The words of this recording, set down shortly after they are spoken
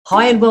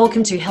Hi and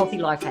welcome to Healthy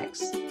Life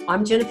Hacks.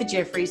 I'm Jennifer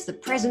Jeffries, the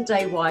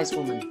present-day wise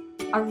woman,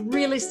 a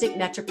realistic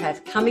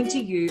naturopath coming to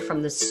you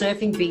from the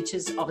surfing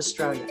beaches of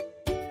Australia.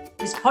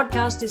 This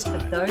podcast is for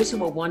those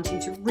who are wanting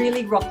to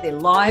really rock their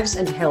lives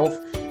and health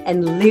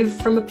and live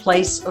from a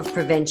place of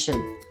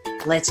prevention.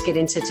 Let's get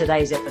into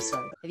today's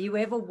episode. Have you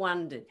ever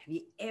wondered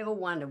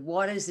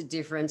what is the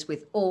difference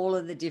with all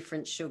of the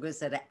different sugars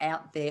that are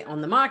out there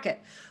on the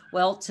market?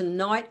 Well,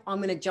 tonight I'm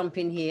going to jump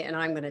in here and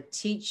I'm going to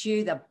teach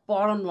you the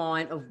bottom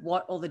line of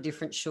what all the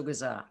different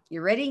sugars are.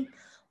 You ready?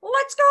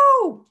 Let's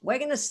go. We're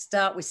going to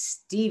start with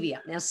stevia.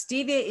 Now,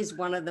 stevia is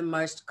one of the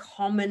most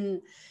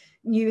common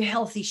new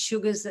healthy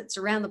sugars that's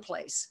around the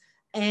place.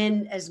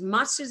 And as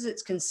much as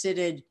it's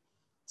considered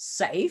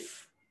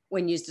safe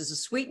when used as a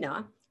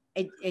sweetener,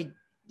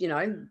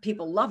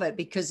 people love it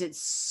because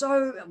it's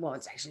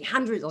it's actually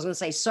hundreds, I was going to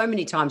say so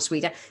many times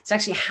sweeter. It's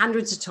actually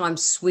hundreds of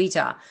times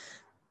sweeter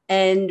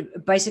and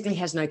basically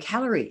has no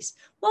calories.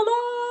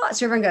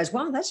 So everyone goes,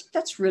 wow,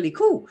 that's really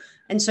cool.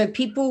 And so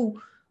people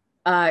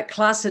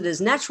class it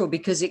as natural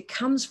because it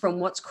comes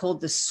from what's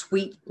called the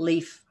sweet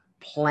leaf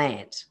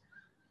plant.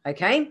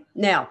 Okay.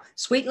 Now,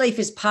 sweet leaf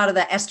is part of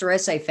the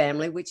Asteraceae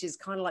family, which is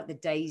kind of like the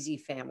daisy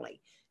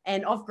family.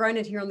 And I've grown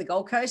it here on the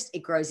Gold Coast. It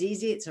grows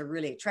easy. It's a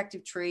really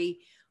attractive tree.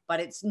 But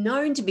it's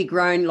known to be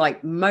grown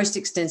like most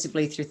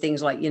extensively through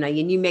things like, your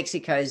New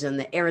Mexicos and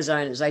the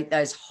Arizonas,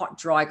 those hot,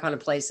 dry kind of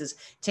places,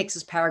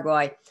 Texas,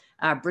 Paraguay,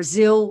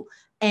 Brazil.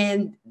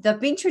 And they've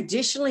been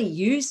traditionally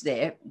used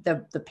there.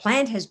 The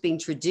plant has been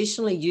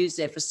traditionally used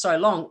there for so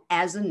long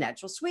as a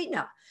natural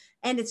sweetener.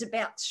 And it's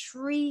about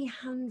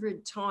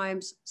 300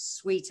 times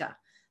sweeter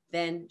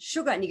than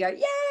sugar. And you go, yay,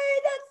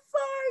 that's so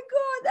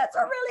good. That's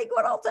a really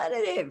good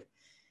alternative.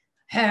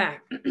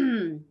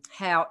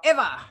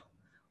 However,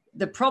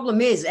 the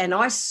problem is, and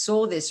I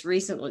saw this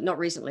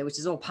recently, which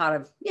is all part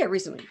of,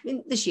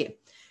 this year,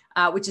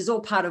 which is all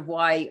part of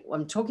why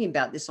I'm talking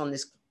about this on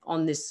this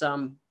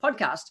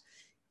podcast,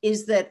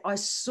 is that I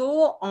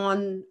saw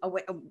I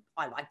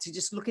like to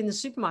just look in the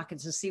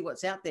supermarkets and see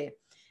what's out there.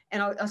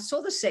 And I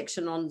saw the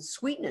section on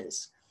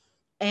sweeteners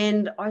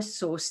and I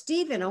saw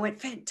stevia and I went,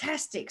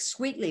 fantastic,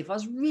 sweet leaf. I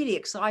was really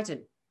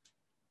excited.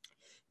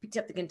 Picked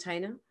up the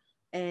container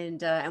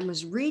and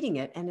was reading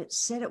it, and it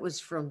said it was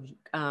from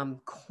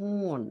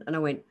corn. And I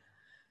went,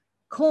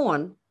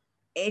 corn?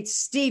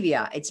 It's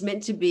stevia. It's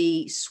meant to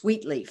be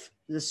sweet leaf,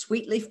 the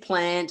sweet leaf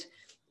plant,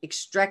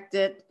 extract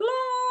it, blah,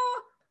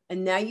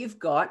 and now you've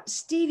got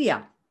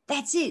stevia.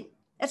 That's it.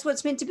 That's what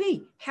it's meant to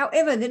be.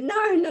 However,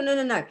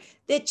 no.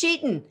 They're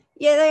cheating.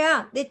 Yeah, they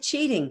are. They're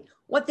cheating.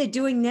 What they're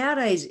doing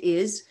nowadays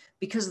is,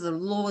 because of the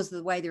laws,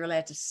 the way they're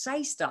allowed to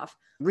say stuff,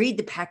 read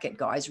the packet,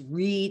 guys.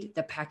 Read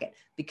the packet,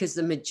 because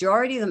the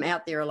majority of them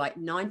out there are like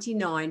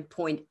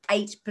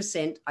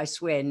 99.8%. I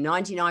swear,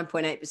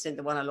 99.8%,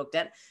 the one I looked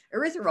at,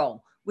 erythritol,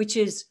 which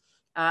is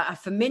a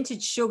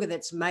fermented sugar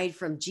that's made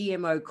from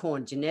GMO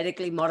corn,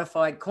 genetically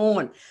modified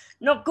corn.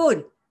 Not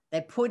good.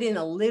 They put in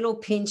a little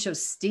pinch of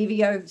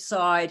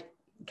stevioside.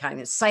 Can't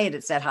even say it.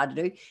 It's that hard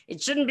to do.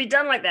 It shouldn't be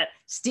done like that.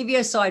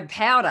 Stevioside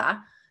powder,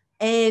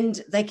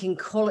 and they can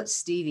call it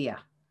stevia.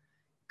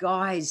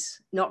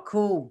 Guys, not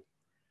cool.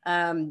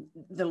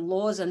 The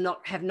laws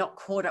have not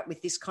caught up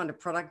with this kind of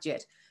product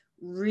yet.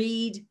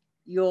 Read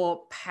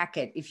your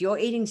packet. If you're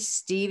eating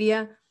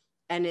stevia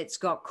and it's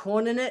got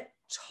corn in it,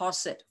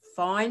 toss it.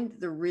 Find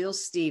the real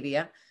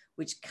stevia,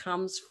 which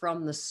comes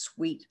from the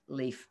sweet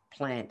leaf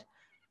plant.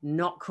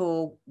 Not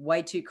cool.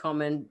 Way too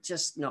common.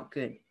 Just not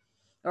good.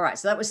 All right.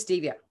 So that was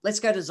stevia.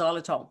 Let's go to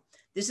xylitol.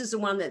 This is the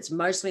one that's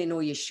mostly in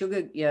all your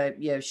sugar,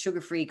 your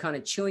sugar-free kind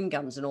of chewing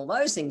gums and all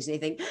those things. And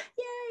you think, yeah,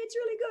 it's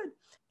really good.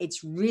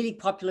 It's really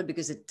popular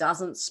because it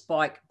doesn't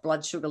spike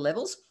blood sugar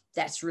levels.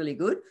 That's really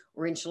good,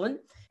 or insulin.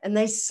 And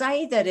they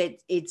say that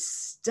it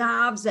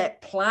starves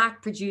that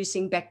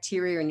plaque-producing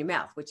bacteria in your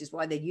mouth, which is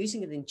why they're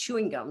using it in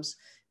chewing gums,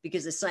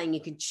 because they're saying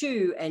you can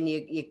chew and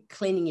you're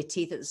cleaning your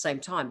teeth at the same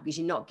time, because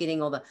you're not getting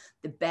all the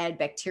bad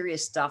bacteria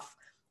stuff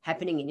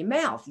happening in your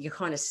mouth. You're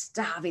kind of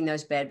starving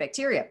those bad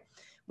bacteria,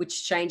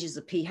 which changes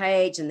the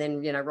pH and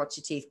then, rots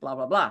your teeth, blah,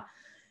 blah, blah.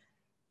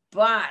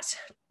 But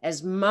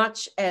as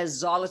much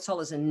as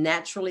xylitol is a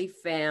naturally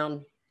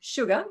found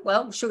sugar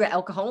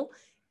alcohol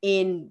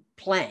in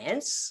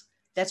plants,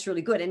 that's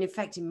really good. And in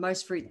fact, in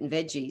most fruit and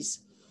veggies,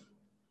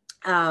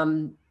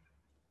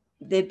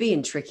 they're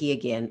being tricky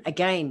again,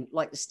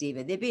 like the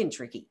stevia, they're being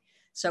tricky.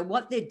 So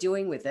what they're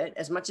doing with it,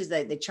 as much as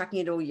they're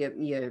chucking it all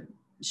your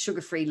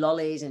sugar-free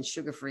lollies and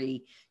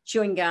sugar-free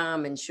chewing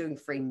gum and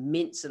sugar-free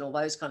mints and all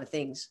those kind of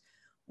things,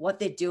 what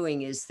they're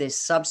doing is they're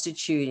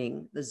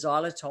substituting the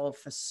xylitol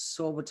for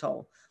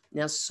sorbitol.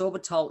 Now,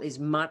 sorbitol is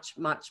much,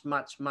 much,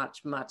 much,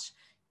 much, much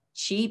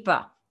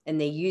cheaper. And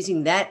they're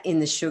using that in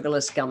the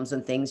sugarless gums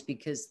and things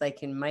because they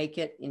can make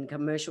it in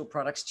commercial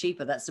products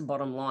cheaper. That's the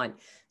bottom line.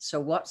 So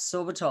what's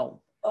sorbitol?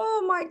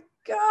 Oh, my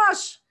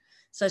gosh.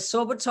 So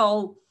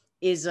sorbitol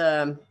is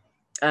a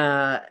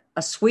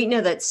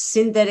sweetener that's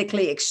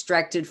synthetically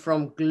extracted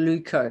from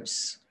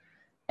glucose.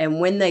 And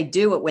when they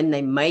do it, when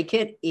they make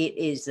it, it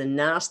is the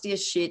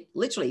nastiest shit,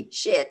 literally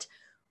shit,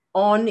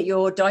 on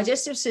your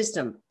digestive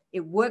system.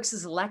 It works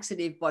as a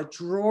laxative by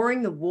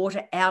drawing the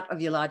water out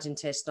of your large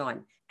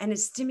intestine, and it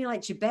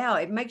stimulates your bowel.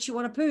 It makes you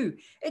want to poo.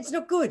 It's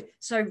not good.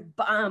 So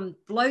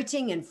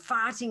bloating and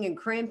farting and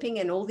cramping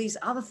and all these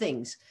other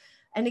things.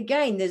 And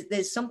again,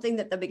 there's something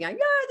that they'll be going,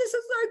 yeah, this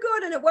is so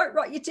good and it won't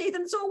rot your teeth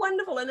and it's all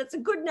wonderful and it's a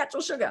good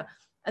natural sugar.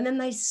 And then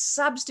they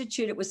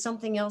substitute it with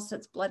something else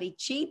that's bloody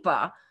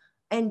cheaper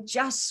and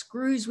just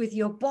screws with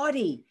your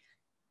body.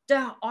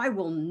 I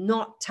will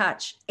not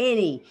touch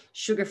any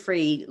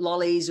sugar-free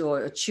lollies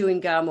or chewing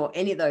gum or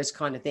any of those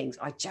kind of things.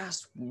 I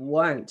just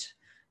won't.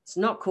 It's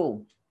not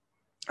cool.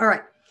 All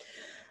right,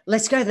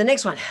 let's go to the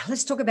next one.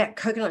 Let's talk about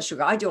coconut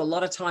sugar. I do a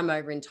lot of time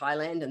over in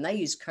Thailand and they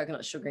use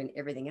coconut sugar in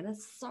everything and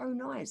it's so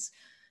nice.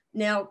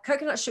 Now,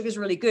 coconut sugar is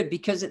really good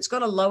because it's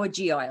got a lower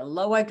GI, a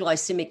lower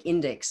glycemic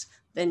index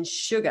than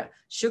sugar.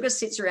 Sugar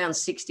sits around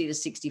 60 to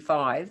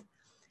 65.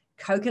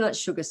 Coconut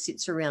sugar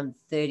sits around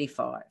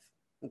 35.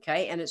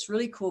 Okay. And it's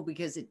really cool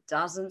because it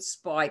doesn't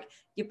spike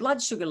your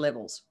blood sugar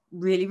levels.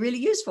 Really, really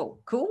useful.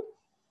 Cool.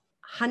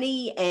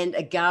 Honey and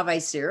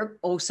agave syrup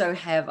also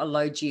have a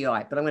low GI,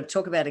 but I'm going to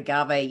talk about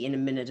agave in a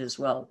minute as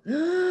well.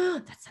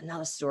 That's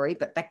another story,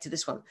 but back to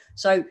this one.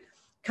 So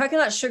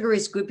coconut sugar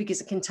is good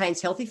because it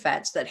contains healthy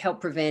fats that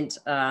help prevent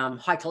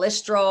high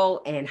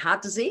cholesterol and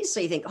heart disease. So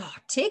you think, oh,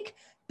 tick.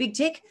 Big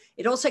tick.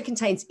 It also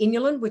contains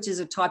inulin, which is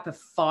a type of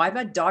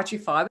fiber,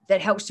 dietary fiber, that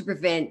helps to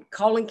prevent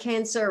colon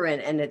cancer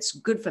and it's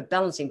good for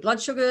balancing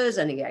blood sugars.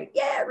 And you go,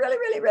 yeah, really,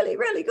 really, really,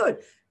 really good.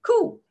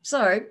 Cool.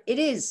 So it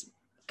is.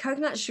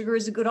 Coconut sugar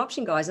is a good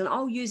option, guys, and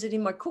I'll use it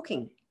in my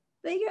cooking.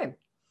 There you go.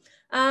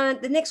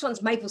 The next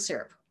one's maple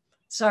syrup.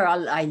 So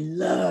I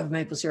love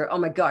maple syrup. Oh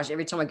my gosh,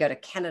 every time I go to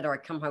Canada, I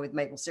come home with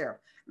maple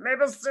syrup.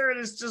 Maple syrup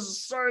is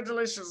just so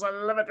delicious. I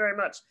love it very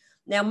much.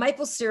 Now,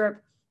 maple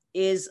syrup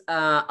is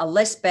a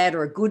less bad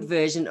or a good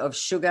version of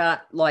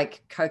sugar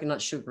like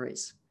coconut sugar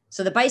is.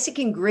 So the basic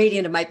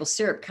ingredient of maple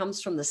syrup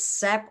comes from the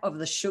sap of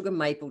the sugar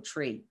maple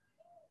tree.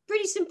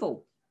 Pretty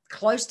simple.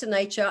 Close to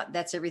nature,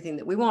 that's everything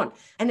that we want.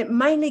 And it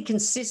mainly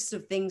consists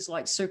of things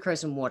like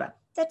sucrose and water.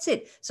 That's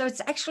it. So it's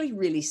actually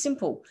really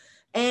simple.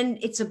 And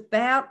it's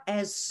about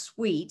as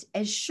sweet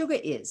as sugar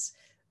is.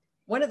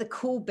 One of the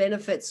cool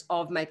benefits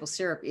of maple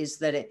syrup is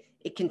that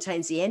it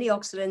contains the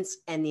antioxidants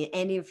and the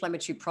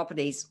anti-inflammatory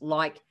properties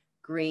like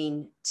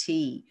green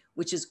tea,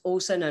 which is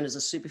also known as a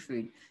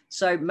superfood.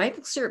 So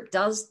maple syrup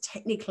does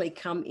technically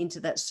come into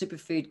that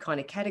superfood kind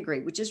of category,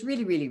 which is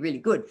really, really, really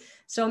good.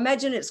 So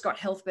imagine it's got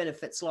health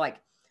benefits like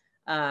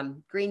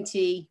green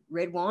tea,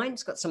 red wine.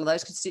 It's got some of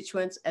those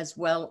constituents as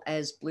well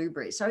as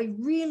blueberries. So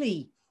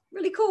really,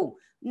 really cool.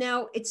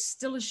 Now it's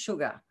still a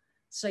sugar,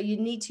 so you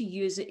need to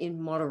use it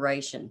in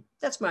moderation.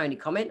 That's my only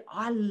comment.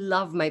 I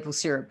love maple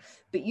syrup,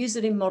 but use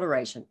it in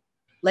moderation.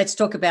 Let's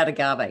talk about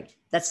agave.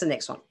 That's the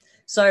next one.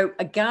 So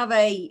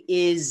agave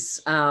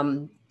is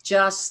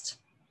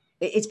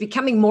it's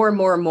becoming more and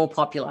more and more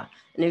popular.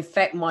 And in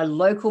fact, my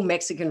local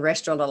Mexican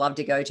restaurant I love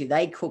to go to,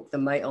 they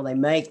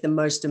make the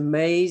most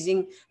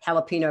amazing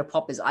jalapeno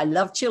poppers. I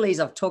love chilies.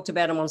 I've talked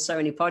about them on so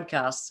many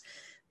podcasts,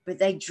 but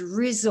they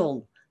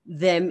drizzle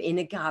them in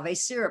agave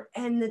syrup.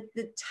 And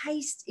the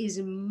taste is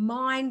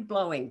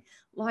mind-blowing,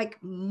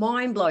 like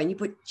mind-blowing. You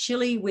put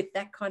chili with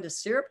that kind of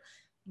syrup,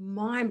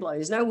 mind-blowing.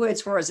 There's no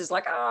words for it. It's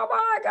like, oh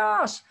my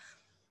gosh.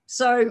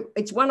 So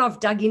it's one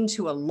I've dug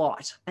into a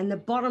lot. And the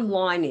bottom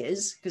line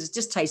is, because it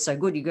just tastes so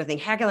good, you've got to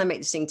think, how can I make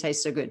this thing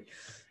taste so good?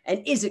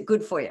 And is it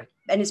good for you?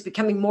 And it's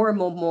becoming more and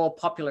more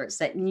popular. It's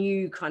that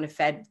new kind of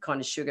fad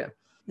kind of sugar.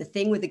 The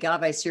thing with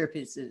agave syrup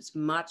is that it's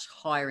much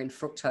higher in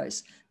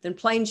fructose than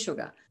plain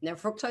sugar. Now,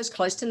 fructose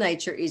close to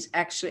nature is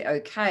actually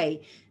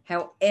okay.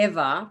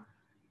 However,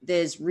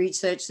 there's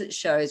research that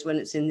shows when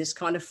it's in this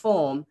kind of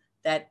form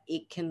that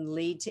it can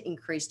lead to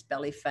increased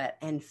belly fat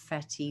and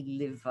fatty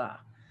liver.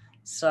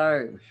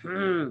 So,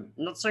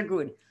 not so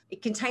good.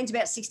 It contains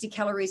about 60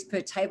 calories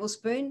per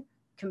tablespoon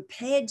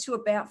compared to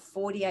about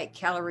 48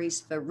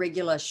 calories for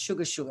regular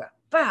sugar.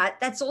 But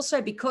that's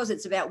also because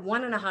it's about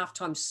 1.5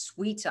 times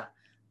sweeter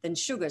than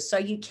sugar. So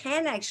you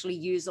can actually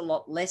use a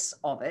lot less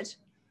of it,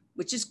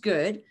 which is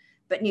good.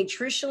 But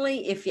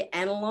nutritionally, if you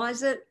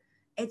analyze it,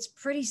 it's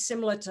pretty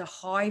similar to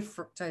high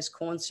fructose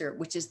corn syrup,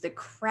 which is the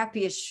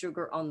crappiest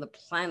sugar on the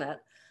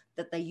planet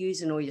that they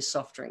use in all your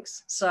soft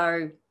drinks.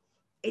 So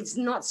it's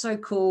not so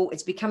cool.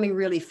 It's becoming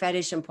really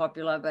faddish and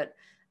popular, but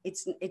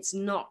it's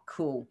not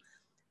cool.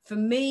 For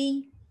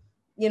me,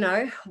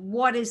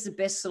 what is the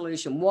best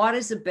solution? What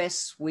is the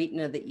best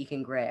sweetener that you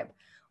can grab?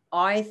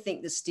 I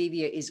think the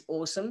stevia is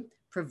awesome,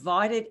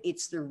 provided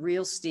it's the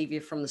real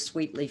stevia from the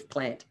sweet leaf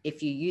plant.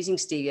 If you're using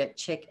stevia,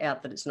 check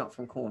out that it's not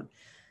from corn.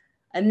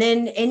 And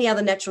then any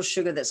other natural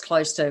sugar that's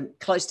close to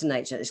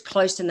nature, as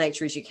close to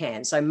nature as you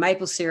can. So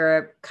maple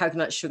syrup,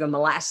 coconut sugar,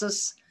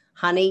 molasses,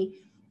 honey,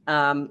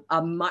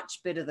 are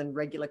much better than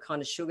regular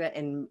kind of sugar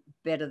and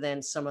better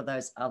than some of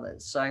those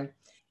others. So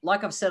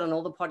like I've said on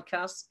all the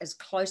podcasts, as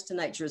close to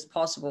nature as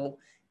possible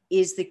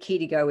is the key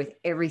to go with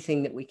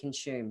everything that we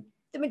consume.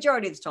 The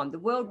majority of the time, the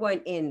world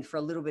won't end for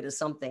a little bit of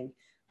something.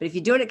 But if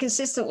you're doing it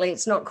consistently,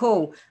 it's not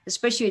cool,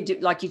 especially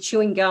like you're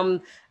chewing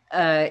gum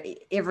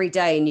every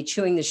day and you're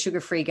chewing the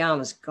sugar-free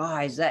gums,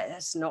 guys,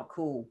 that's not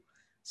cool.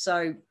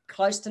 So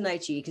close to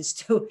nature, you can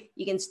still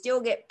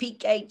get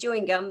PK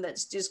chewing gum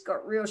that's just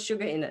got real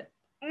sugar in it.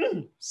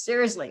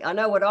 Seriously, I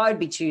know what I'd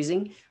be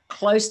choosing,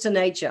 close to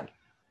nature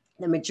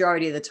the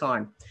majority of the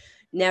time.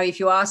 Now, if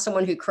you are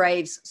someone who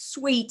craves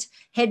sweet,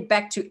 head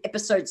back to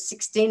episode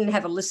 16 and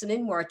have a listen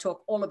in where I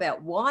talk all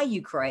about why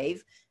you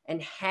crave and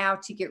how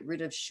to get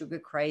rid of sugar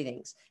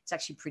cravings. It's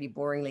actually pretty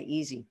boringly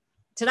easy.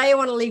 Today, I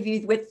want to leave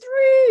you with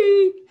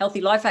 3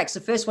 healthy life hacks.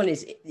 The first one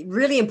is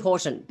really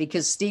important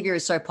because stevia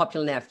is so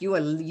popular now. If you are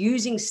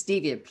using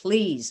stevia,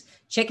 please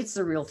check it's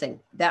the real thing.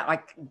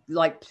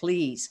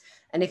 Please.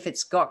 And if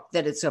it's got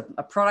that it's a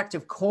product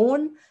of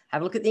corn,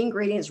 have a look at the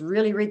ingredients,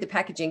 really read the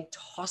packaging,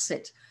 toss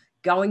it.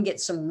 Go and get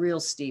some real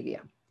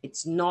stevia.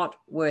 It's not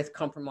worth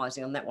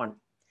compromising on that one.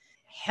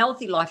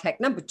 Healthy life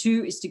hack number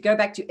 2 is to go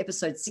back to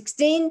episode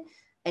 16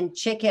 and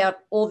check out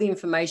all the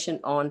information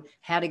on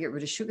how to get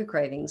rid of sugar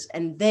cravings.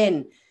 And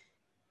then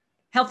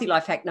healthy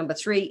life hack number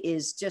 3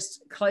 is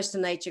just close to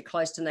nature,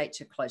 close to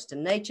nature, close to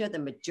nature, the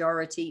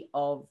majority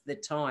of the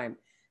time.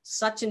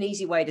 Such an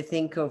easy way to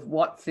think of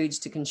what foods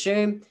to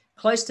consume,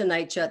 close to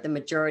nature, the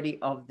majority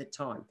of the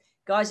time.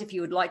 Guys, if you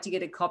would like to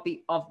get a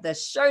copy of the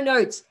show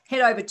notes,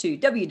 head over to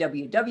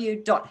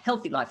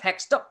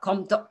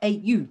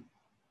www.healthylifehacks.com.au.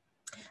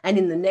 And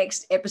in the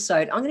next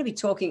episode, I'm going to be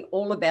talking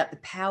all about the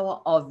power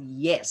of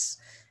yes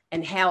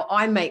and how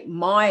I make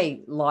my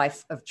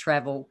life of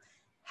travel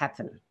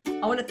happen.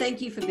 I want to thank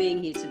you for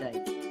being here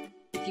today.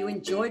 If you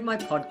enjoyed my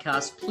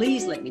podcast,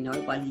 please let me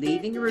know by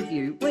leaving a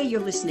review where you're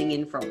listening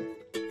in from.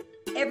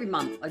 Every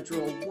month, I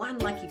draw one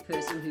lucky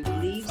person who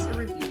leaves a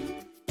review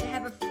to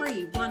have a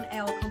free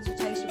 1-hour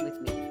consultation with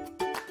me.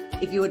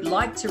 If you would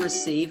like to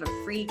receive a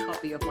free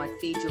copy of my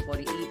Feed Your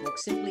Body ebook,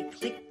 simply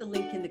click the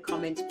link in the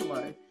comments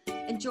below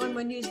and join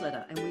my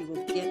newsletter, and we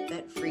will get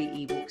that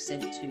free ebook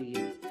sent to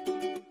you.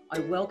 I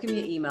welcome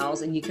your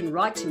emails, and you can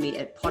write to me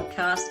at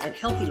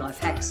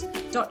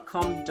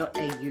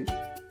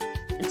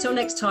podcast@healthylifehacks.com.au. Until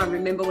next time,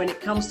 remember, when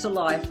it comes to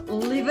life,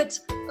 live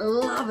it,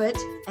 love it,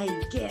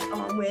 and get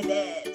on with it.